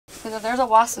There's a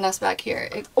wasp nest back here.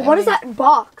 What is that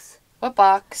box? What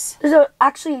box? There's a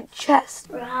actually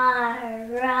chest. All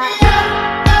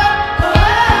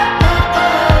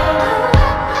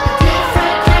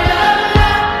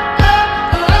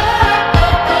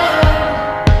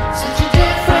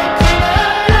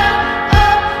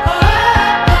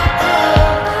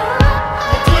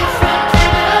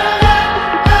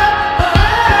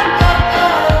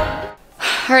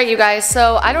right, you guys,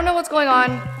 so I don't know what's going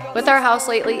on with our house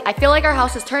lately. I feel like our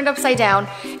house is turned upside down.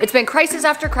 It's been crisis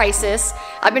after crisis.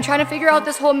 I've been trying to figure out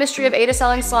this whole mystery of Aydah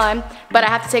selling slime, but I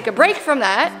have to take a break from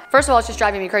that. First of all, it's just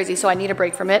driving me crazy, so I need a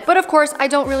break from it. But of course, I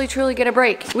don't really truly get a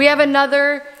break. We have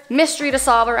another mystery to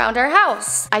solve around our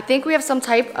house. I think we have some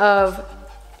type of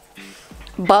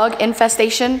bug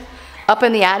infestation up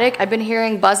in the attic. I've been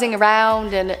hearing buzzing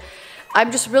around, and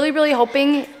I'm just really, really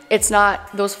hoping it's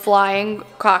not those flying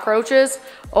cockroaches.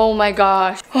 Oh my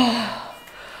gosh.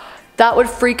 That would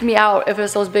freak me out if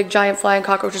it's those big giant flying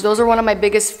cockroaches. Those are one of my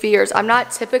biggest fears. I'm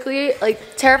not typically like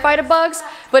terrified of bugs,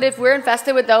 but if we're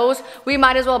infested with those, we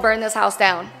might as well burn this house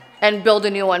down and build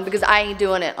a new one because I ain't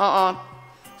doing it. I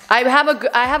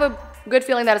have a good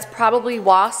feeling that it's probably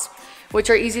wasps, which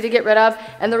are easy to get rid of.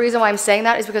 And the reason why I'm saying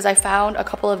that is because I found a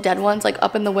couple of dead ones like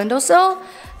up in the windowsill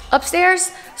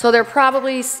upstairs. So they're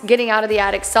probably getting out of the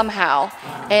attic somehow.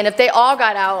 And if they all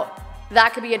got out,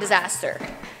 that could be a disaster.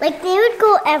 Like they would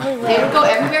go everywhere. They would go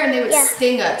everywhere and they would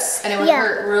sting us and it would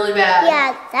hurt really bad.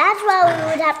 Yeah, that's why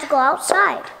we would have to go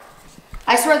outside.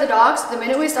 I swear the dogs, the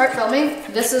minute we start filming,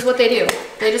 this is what they do.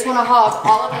 They just want to hog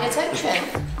all of the attention.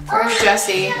 Where's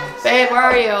Jesse? Babe, where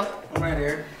are you? I'm right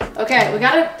here. Okay, we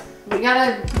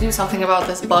gotta do something about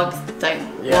this bug thing.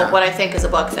 Yeah. Well, what I think is a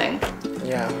bug thing.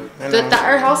 Yeah, I know.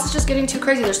 Our house is just getting too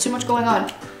crazy. There's too much going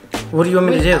on. What do you want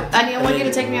me to do? I want you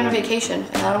to take me on a vacation,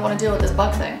 and I don't want to deal with this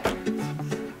bug thing.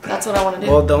 That's what I want to do.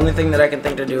 Well, the only thing that I can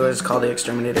think to do is call the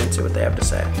exterminator and see what they have to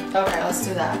say. Okay, let's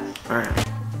do that. All right.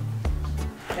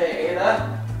 Hey,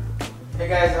 Aydah. Hey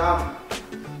guys,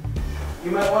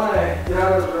 you might want to get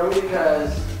out of the room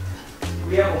because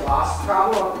we have a wasp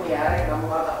problem up in the attic, and I'm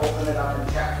about to open it up and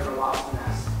check for the wasp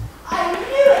nest. I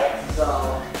knew it.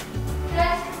 So.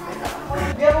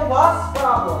 We have a wasp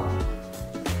problem.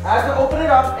 I have to open it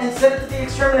up and send it to the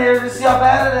exterminator to see how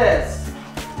bad it is.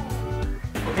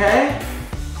 Okay?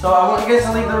 So I want you guys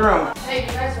to leave the room. Hey,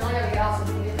 you guys really gotta get out so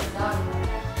we can get this done.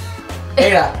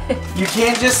 Aydah, you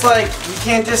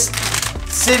can't just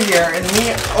sit here and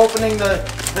me opening the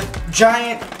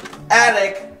giant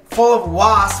attic full of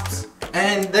wasps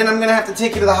and then I'm gonna have to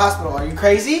take you to the hospital. Are you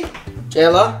crazy?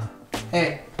 Jayla?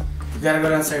 Hey, you gotta go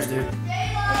downstairs, dude.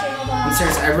 I'm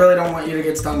serious, I really don't want you to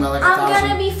get stung by like 1,000. I'm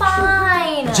gonna be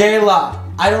fine. Jayla,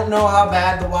 I don't know how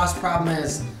bad the wasp problem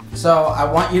is, so I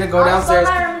want you to go downstairs.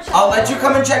 I'll let you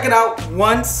come and check it out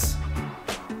once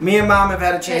me and Mom have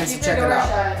had a chance to check it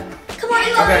out. Come on,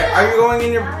 Okay, are you going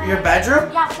in your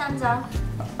bedroom? Yeah, thumbs up.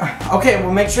 Okay,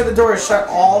 well make sure the door is shut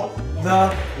all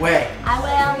the way. I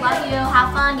will, love you.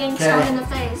 Have fun getting stung in the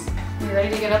face. You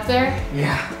ready to get up there?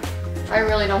 Yeah. I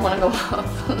really don't want to go up.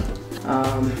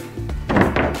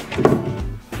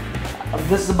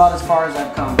 This is about as far as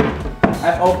I've come.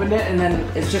 I've opened it and then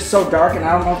it's just so dark and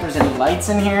I don't know if there's any lights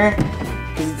in here.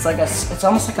 Cause it's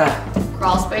almost like a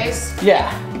crawl space. Yeah.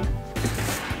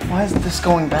 Why is this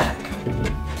going back?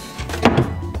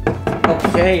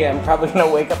 Okay, I'm probably gonna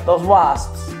wake up those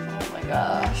wasps. Oh my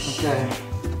gosh. Okay.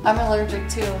 I'm allergic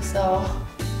too, so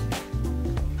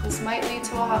this might lead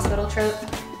to a hospital trip.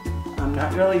 I'm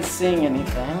not really seeing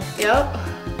anything. Yep.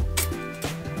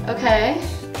 Okay.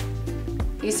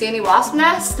 You see any wasp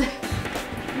nest?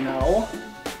 No.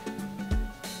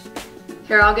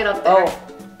 Here, I'll get up there. Oh.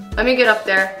 Let me get up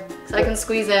there so I can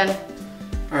squeeze in.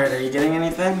 Alright, are you getting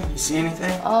anything? You see anything?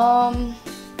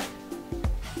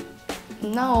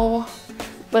 No.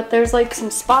 But there's like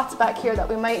some spots back here that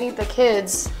we might need the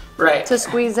kids to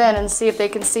squeeze in and see if they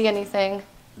can see anything.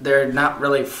 They're not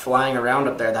really flying around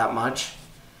up there that much.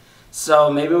 So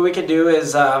maybe what we could do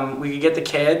is we could get the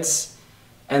kids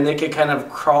and they could kind of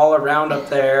crawl around up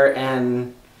there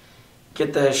and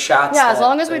get the shots. Yeah, as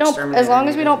long as we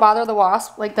don't bother the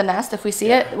wasp, like the nest, if we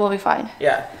see it, we'll be fine.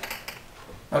 Yeah.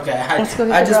 Okay. I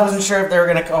just wasn't sure if they were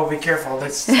gonna. Oh, be careful.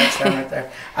 That's them right there.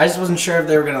 I just wasn't sure if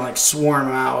they were gonna like swarm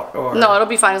out or. No, it'll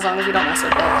be fine as long as we don't mess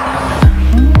with it.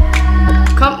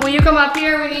 Come, will you come up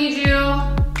here? We need you.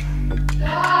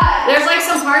 There's like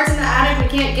some parts in the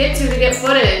attic we can't get to get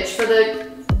footage for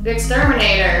the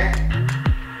exterminator.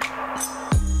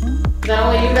 That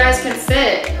only you guys can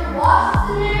fit.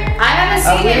 I haven't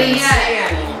seen any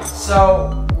yet.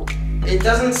 So it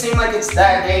doesn't seem like it's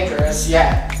that dangerous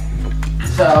yet.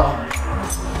 So.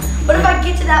 What if I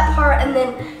get to that part and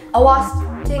then A wasp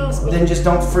stings me. then just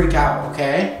don't freak out,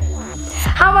 okay?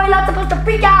 How am I not supposed to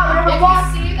freak out whenever a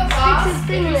wasp If you see the wasp, if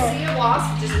you see a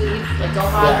wasp, just leave. Like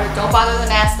don't bother the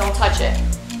nest, don't touch it.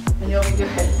 And you'll be good.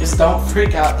 Just don't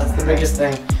freak out, that's the biggest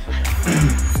thing.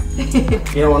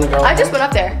 You don't want to go I just went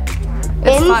up there.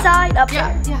 It's fine. inside up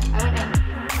Yeah, there? yeah, I went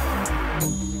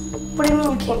in. What do you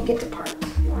mean you can't get to parts?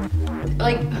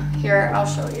 Like, here, I'll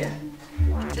show you.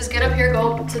 Just get up here,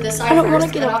 go to this side I don't first,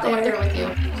 wanna get and up I'll come up there. there with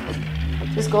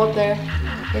you. Just go up there.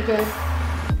 You're good.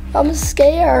 I'm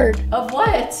scared. Of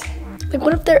what? Like,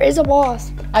 what if there is a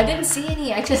wasp? I didn't see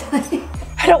any, I just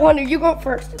I don't want to. You go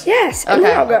first. Yes. And Okay.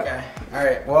 then I'll go. Okay,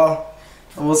 alright, well,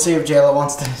 we'll see if Jayla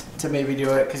wants to maybe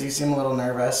do it, because you seem a little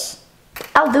nervous.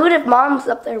 I'll do it if Mom's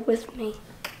up there with me.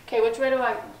 Okay, which way do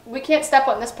I... We can't step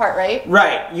on this part, right?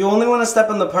 Right, you only want to step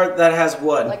on the part that has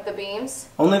wood. Like the beams?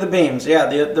 Only the beams, yeah,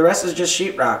 the rest is just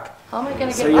sheetrock. How am I gonna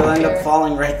get So you'll up end here? up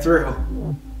falling right through.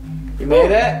 You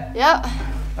made it? Yep.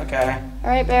 Okay.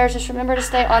 Alright, bears, just remember to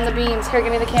stay on the beams. Here,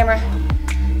 give me the camera.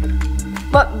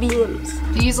 What beams?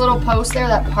 These little posts there,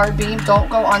 that hard beam, don't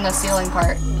go on the ceiling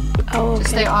part. Oh, Just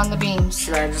stay okay. on the beams.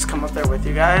 Should I just come up there with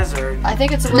you guys, or? I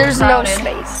think it's a little There's no crowded.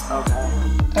 space.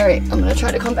 Okay. Alright, I'm gonna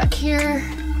try to come back here.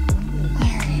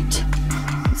 Alright.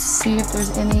 Let's see if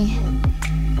there's any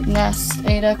nests.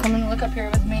 Aydah, come and look up here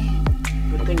with me.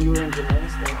 Good thing you were in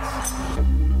gymnastics.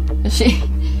 Is she?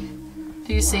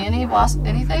 Do you see any wasp?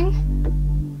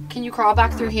 Anything? Can you crawl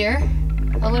back through here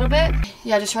a little bit?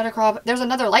 Yeah, just try to crawl. There's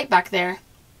another light back there.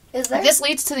 Is there? This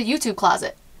leads to the YouTube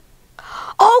closet.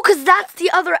 Oh, because that's the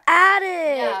other attic.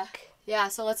 Yeah. Yeah,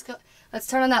 so let's go. Let's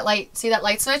turn on that light. See that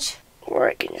light switch? Or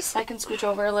I can just, I can scooch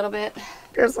over a little bit.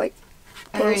 there's like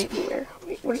things Alright. everywhere.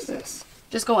 Wait, what is this?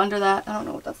 Just go under that. I don't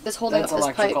know what that's. It's holding That's up this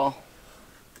electrical. pipe.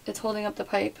 It's holding up the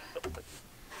pipe.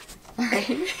 Alright.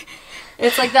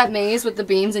 It's like that maze with the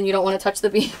beams and you don't want to touch the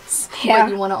beams. Yeah.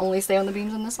 But you want to only stay on the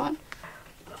beams on this one.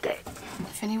 Okay.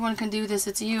 If anyone can do this,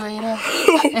 it's you,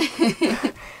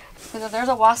 Aydah. There's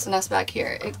a wasp nest back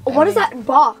here. What is that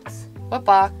box? What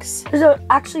box? There's a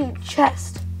actually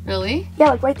chest. Really? Yeah,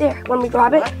 like right there. When we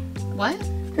grab it, What?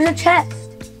 there's a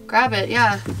chest. Grab it,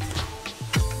 yeah.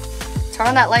 Turn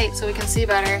on that light so we can see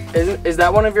better. Is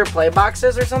that one of your play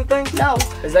boxes or something? No.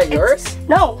 Is that yours?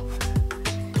 No.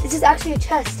 This is actually a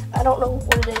chest. I don't know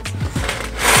what it is.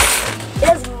 It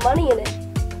has money in it.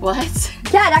 What?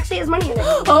 Yeah, it actually has money in it.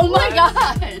 Oh my gosh!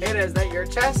 Aydah, is that your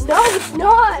chest? No, it's Is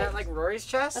not. that like Rory's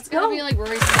chest? That's gonna be like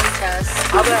Rory's play chest.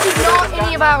 This is not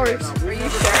any of ours. Are you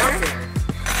sure?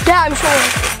 Yeah, I'm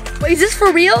sure. Wait, is this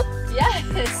for real?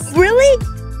 Yes! Really?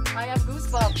 I have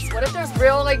goosebumps. What if there's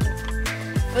real, like...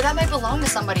 But that might belong to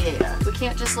somebody, Aydah. We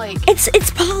can't just, like... It's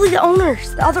probably the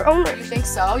owners, the other You owners. think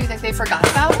so? You think they forgot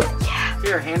about it?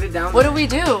 Here, hand it down. What do we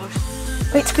do?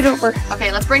 Wait, scoot over.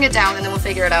 Okay, let's bring it down and then we'll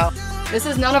figure it out. This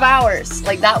is none of ours.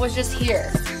 Like, that was just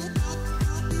here.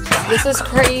 This is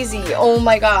crazy. Oh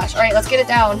my gosh. All right, let's get it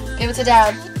down. Give it to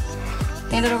Dad.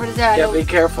 Hand it over to Dad. Yeah, be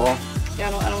careful. Yeah,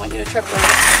 I don't want you to trip on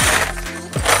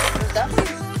it. There's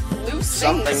definitely loose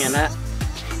Something things. in it.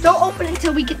 Don't open it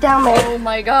until we get down there. Oh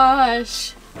my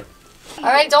gosh. All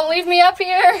right, don't leave me up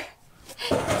here.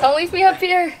 Don't leave me up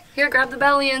here. Here, grab the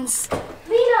bellions.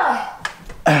 Lena,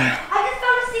 I just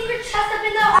found a secret chest up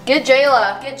in the... Get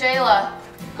Jayla. Get Jayla.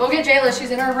 Go get Jayla.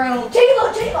 She's in her room.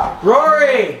 Jayla.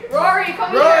 Rory! Rory,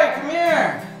 come Rory, here. come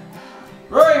here!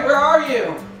 Rory, where are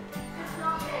you?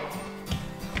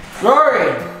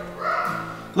 Rory!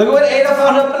 Look at what Aydah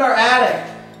found up in our attic.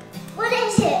 What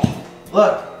is it?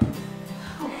 Look.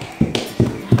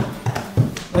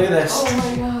 Look at this. Oh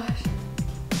my gosh.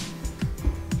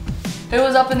 It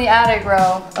was up in the attic,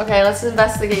 bro. Okay, let's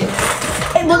investigate.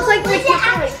 It looks like we Was it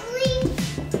can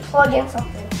actually? plug in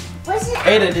something. Was it?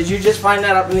 Aydah, did you just find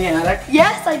that up in the attic?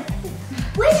 Yes, I...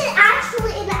 Was it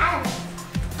actually in the attic?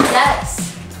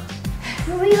 Yes.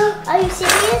 For real? Are you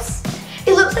serious?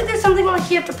 It looks like there's something like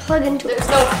you have to plug into it. There's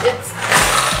no, it's...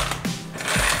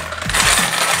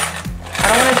 I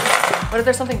don't want to... What if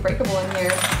there's something breakable in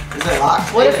here? Is it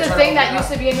locked? What if Aydah, the try thing to that open it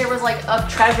used to be in here was like a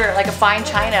treasure, like a fine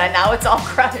china, and now it's all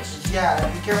crushed? up.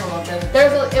 Yeah, be careful, don't try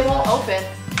to... It won't open.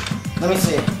 Let me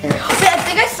see. Here. Wait, I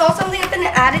think I saw something up in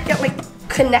the attic that like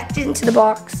connected into the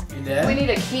box. You did? We need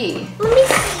a key. Let me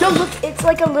see. No, look, it's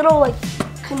like a little like...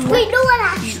 Wait, no one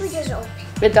actually does open.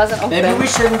 It doesn't open. Maybe we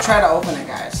shouldn't try to open it,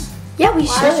 guys. Yeah, we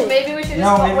should. Maybe we should just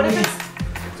No, call. maybe What if we-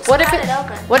 it's... What if cut it? it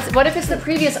open. What if it's the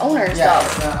previous owners Yeah, though?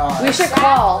 it's not ours. We should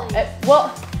call.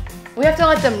 Well, we have to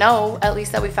let them know at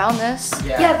least that we found this.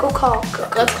 Yeah, go call.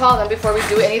 Let's call them before we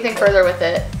do anything further with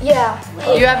it. Yeah.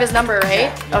 You have his number,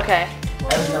 right? Yeah. Okay. I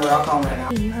just remember, I'll call him right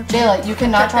now. Jayla, you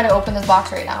cannot try to open this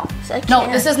box right now.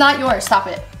 No, this is not yours. Stop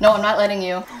it. No, I'm not letting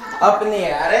you. up in the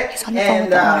attic. He's on the phone with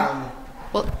the owner.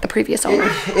 Well, the previous owner.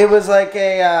 It was like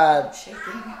a. Shaking.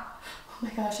 Oh my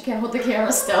gosh, I can't hold the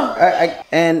camera still.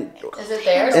 And is it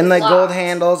there? And like gold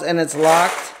handles, and it's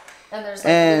locked. And there's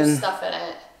like blue stuff in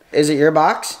it. Is it your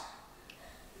box?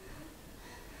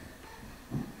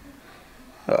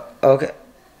 Okay.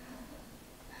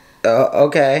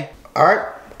 Okay. All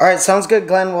right. Sounds good,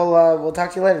 Glenn. We'll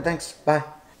talk to you later. Thanks. Bye.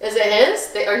 Is it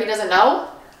his? Or he doesn't know?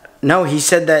 No, he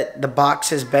said that the box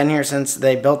has been here since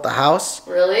they built the house.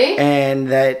 Really?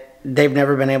 And that they've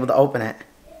never been able to open it.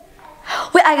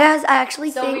 Wait, I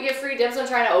actually so think... we get free dibs on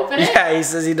trying to open it? Yeah, he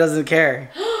says he doesn't care.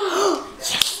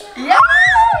 Yes!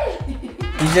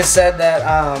 He just said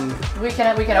that we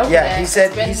can open it. Yeah, he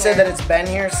said that it's been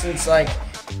here since like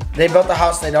they built the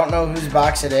house. They don't know whose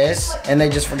box it is, and they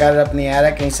just forgot it up in the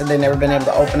attic. And he said they've never been able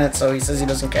to open it, so he says he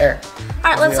doesn't care.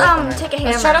 All right, let's take a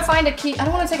hammer. Let's try to find a key. I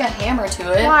don't want to take a hammer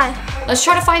to it. Why? Let's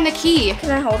try to find the key.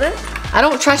 Can I hold it? I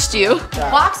don't trust you. The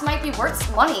box might be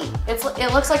worth money. It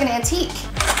looks like an antique.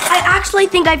 I actually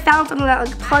think I found something that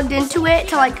like plugged into it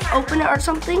to like open it or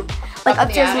something. Like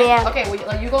upstairs in the attic. Okay,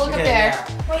 well, you go look up there.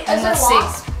 Wait, and let's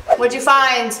see. What'd you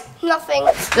find? Nothing.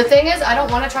 The thing is, I don't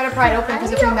want to try to pry it open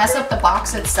because if we mess up the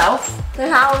box itself,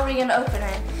 then how are we gonna open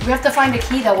it? we have to find a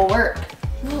key that will work.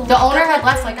 The owner had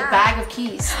left like a bag of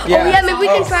keys. Yeah. Oh yeah, maybe we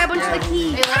can try a bunch of the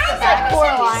keys. They left a bag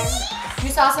of keys. You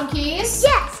saw some keys?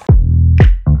 Yes.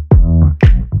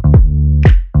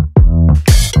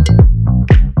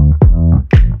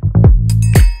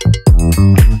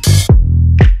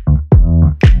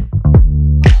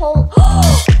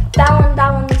 That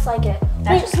one looks like it.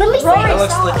 Wait, let me see. That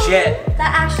looks legit.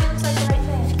 That actually looks like the right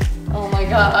thing. Oh my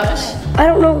gosh. I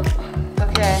don't know.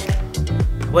 Okay.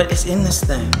 What is in this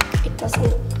thing? It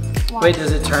doesn't. Wait,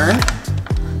 does it turn?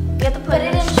 You have to put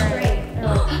it in straight.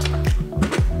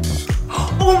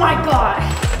 Oh my god.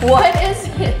 What is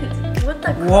it? What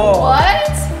the? Whoa.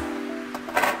 What?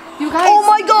 You guys. Oh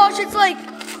my gosh, it's like.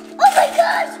 Oh my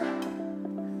gosh.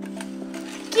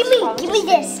 Give me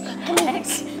this. Give me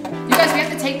this. You guys, we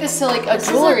have to take this to like a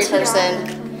jewelry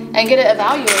person and get it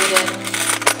evaluated.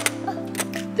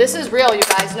 This is real, you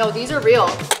guys. No, these are real.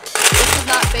 This is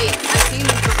not fake. I've seen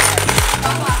these before.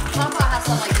 Papa has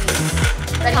some like these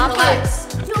that he collects.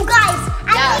 You guys,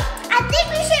 I think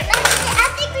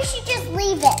we should just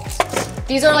leave it.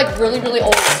 These are like really, really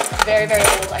old. Very, very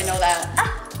old. I know that.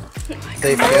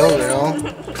 They feel real.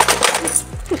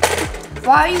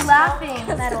 Why are you laughing?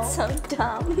 That's so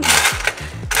dumb.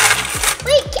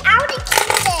 Wait, I want to keep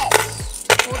this.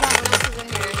 Hold on, what else is in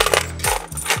here?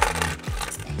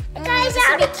 Guys, I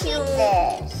want to keep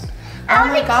this. Oh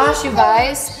my gosh, you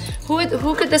guys.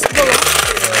 Who could this belong to? I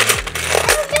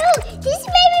don't know. This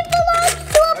maybe belongs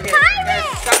to a pirate.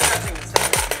 Guys, stop touching it. Stop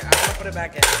touching it. I'm gonna put it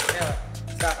back in. Jayla,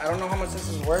 stop. I don't know how much this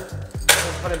is worth.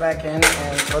 Let's put it back in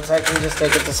and let's actually just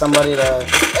take it to somebody to.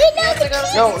 Wait, no, the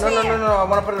keys No. is there. I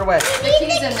want to put it away. The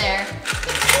key's in there. The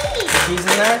Keys in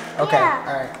there? Okay. Yeah.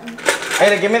 All right.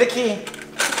 Aydah, give me the key.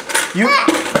 You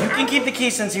can keep the key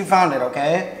since you found it,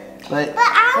 okay? But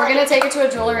We're gonna take it to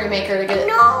a jewelry maker to get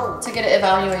it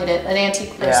evaluated, an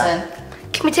antique person.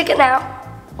 Can we take it now?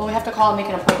 Well, we have to call and make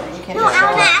an appointment. You can't No, do I it.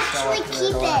 want to actually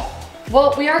keep it.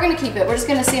 Well, we are gonna keep it. We're just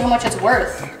gonna see how much it's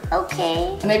worth.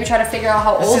 Okay. And maybe try to figure out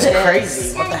how old this it is is.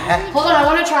 crazy. What the heck? Hold on, I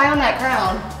want to try on that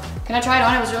crown. Can I try it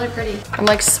on? It was really pretty. I'm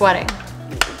like sweating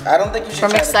I don't think you should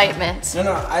from try to- excitement.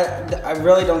 No, I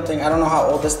really don't think. I don't know how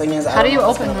old this thing is. How do you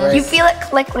open this? You feel it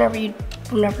click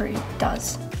whenever it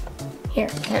does. Here.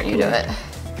 Here, you do it.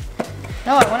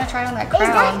 No, I want to try on that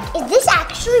crown. Is this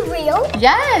actually real?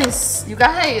 Yes, you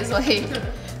guys, like,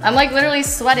 I'm like literally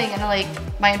sweating and like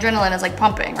my adrenaline is like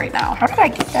pumping right now. How did I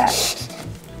get that?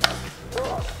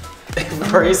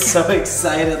 Rory's so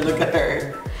excited. Look at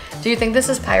her. Do you think this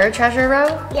is pirate treasure, Ro?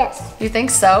 Yes. You think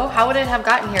so? How would it have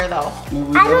gotten here though?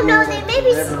 I don't know. They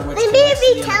maybe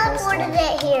teleported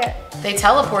it here. They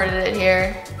teleported it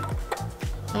here.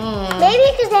 Maybe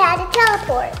because they had to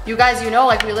teleport. You guys, you know,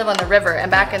 like we live on the river, and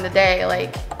back in the day,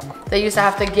 like they used to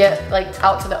have to get like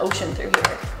out to the ocean through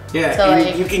here. Yeah, So, and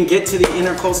like, you can get to the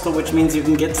intercoastal, which means you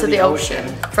can get to the ocean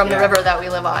from the river that we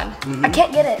live on. I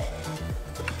can't get it.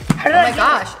 How did Oh I my get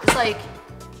gosh, it's like,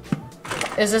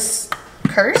 is this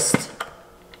cursed?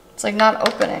 It's like not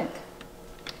opening.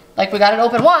 Like we got it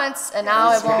open once, and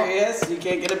now it won't. Serious? You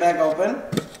can't get it back open?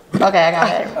 Okay, I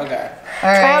got it. Okay. All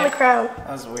Try on the right. crown. That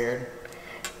was weird.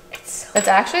 It's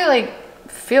actually like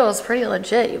feels pretty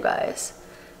legit, you guys.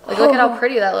 Like look at how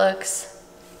pretty that looks.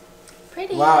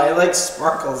 Pretty. Wow, it like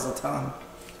sparkles a ton.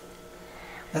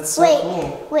 That's so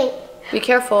cool. Wait. Be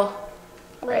careful.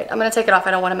 Right, I'm gonna take it off.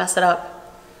 I don't want to mess it up.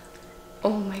 Oh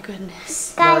my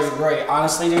goodness. Guys. Rory,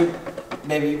 honestly, dude,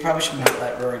 maybe you probably shouldn't have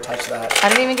let Rory touch that. I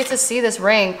didn't even get to see this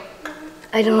ring.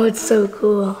 I know, it's so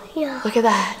cool. Yeah. Look at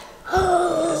that.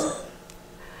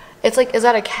 It's like, is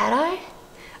that a cat eye?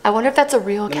 I wonder if that's a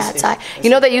real cat's eye.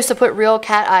 You know they used to put real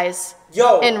cat eyes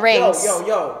in rings. Yo,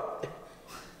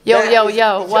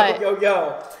 what?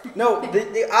 Yo. No,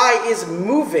 the eye is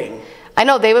moving. I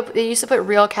know, they used to put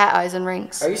real cat eyes in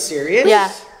rings. Are you serious?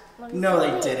 Yeah. No,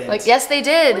 they didn't. Like, yes, they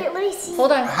did. Wait, let me see.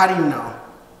 Hold on. How do you know?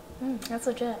 That's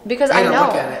legit. Because I Aydah, know.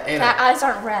 look at it. Aydah. Cat eyes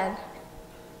aren't red.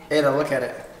 Aydah, look at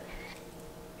it.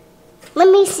 Let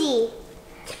me see.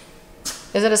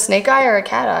 Is it a snake eye or a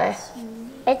cat eye?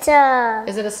 It's a...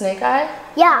 Is it a snake eye?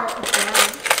 Yeah.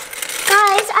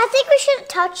 Guys, I think we should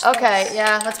touch this. Okay,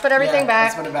 yeah, let's put everything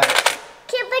back. Let's put it back.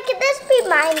 Can this be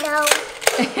mine now?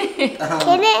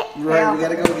 Can it? Rory, we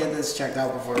gotta go get this checked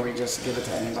out before we just give it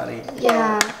to anybody.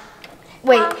 Yeah.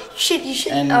 Wait,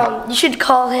 you should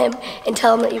call him and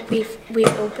tell him that we've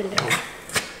opened it.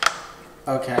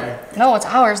 Okay. No, it's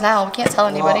ours now. We can't tell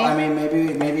anybody. Well, I mean,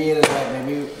 maybe it is right.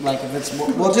 Maybe, like, if it's...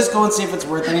 We'll just go and see if it's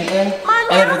worth anything.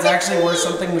 And if it's actually worth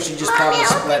something, we should just probably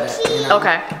split it, you know?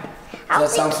 Okay. Does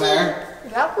that sound fair?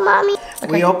 Yep. Mommy.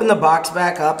 Okay. We open the box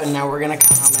back up, and now we're gonna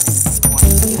count how many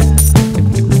coins we have.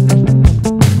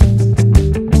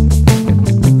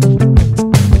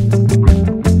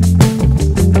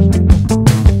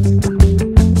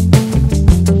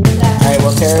 Alright,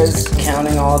 well, Terra's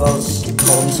counting all those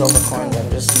gold and silver coins. I'm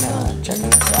just checking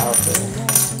this out.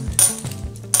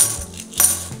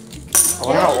 I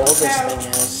wonder how old this thing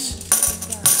is.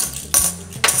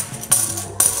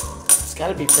 It's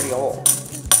gotta be pretty old.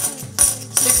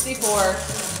 64.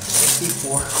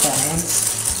 64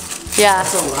 coins? Yeah.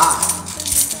 That's a lot.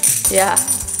 Yeah.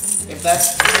 If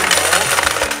that's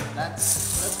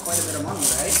quite a bit of money,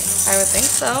 right? I would think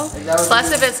so. Like that would Plus,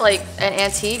 be- if it's like an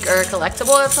antique or a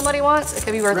collectible that somebody wants, it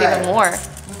could be worth even more.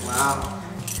 Wow.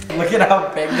 Look at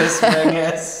how big this ring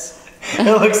is. It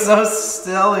looks so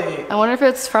silly. I wonder if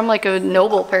it's from like a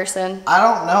noble person. I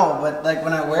don't know, but like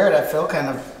when I wear it, I feel kind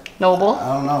of, Noble?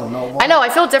 I don't know, noble. I know, I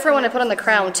feel different when I put on the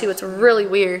crown too. It's really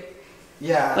weird.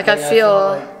 Yeah. Like, I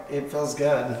feel like it feels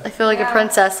good. I feel like a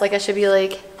princess. Like I should be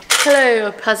like,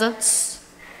 hello, peasants.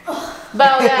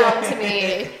 Bow down to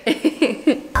me.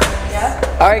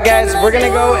 All right, guys, we're gonna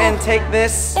go and take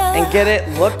this and get it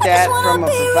looked at from a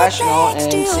professional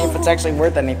and see if it's actually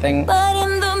worth anything.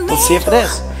 We'll see if it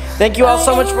is. Thank you all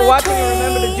so much for watching, and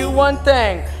remember to do one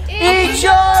thing. Eat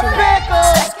your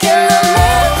pickles,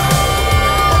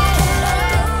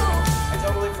 I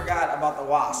totally forgot about the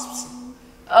wasps.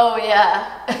 Oh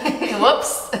yeah.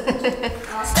 Whoops.